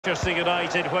Manchester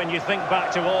United, when you think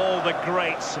back to all the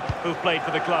greats who've played for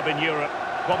the club in Europe.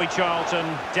 Bobby Charlton,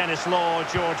 Dennis Law,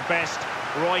 George Best,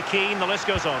 Roy Keane, the list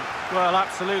goes on. Well,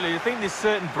 absolutely. I think there's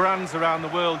certain brands around the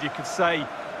world you could say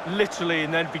literally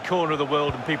in every corner of the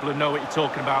world and people will know what you're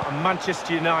talking about. And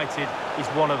Manchester United is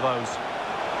one of those.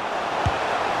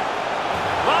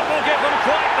 That will give them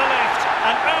quite the lift.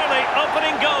 An early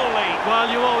opening goal lead. Well,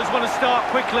 you always want to start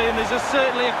quickly and there's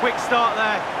certainly a quick start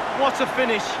there. What a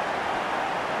finish.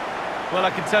 Well, I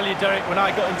can tell you, Derek, when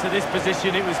I got into this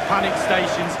position, it was panic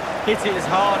stations. Hit it as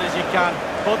hard as you can.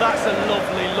 But that's a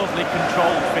lovely, lovely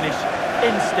controlled finish.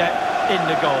 In step, in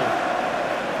the goal.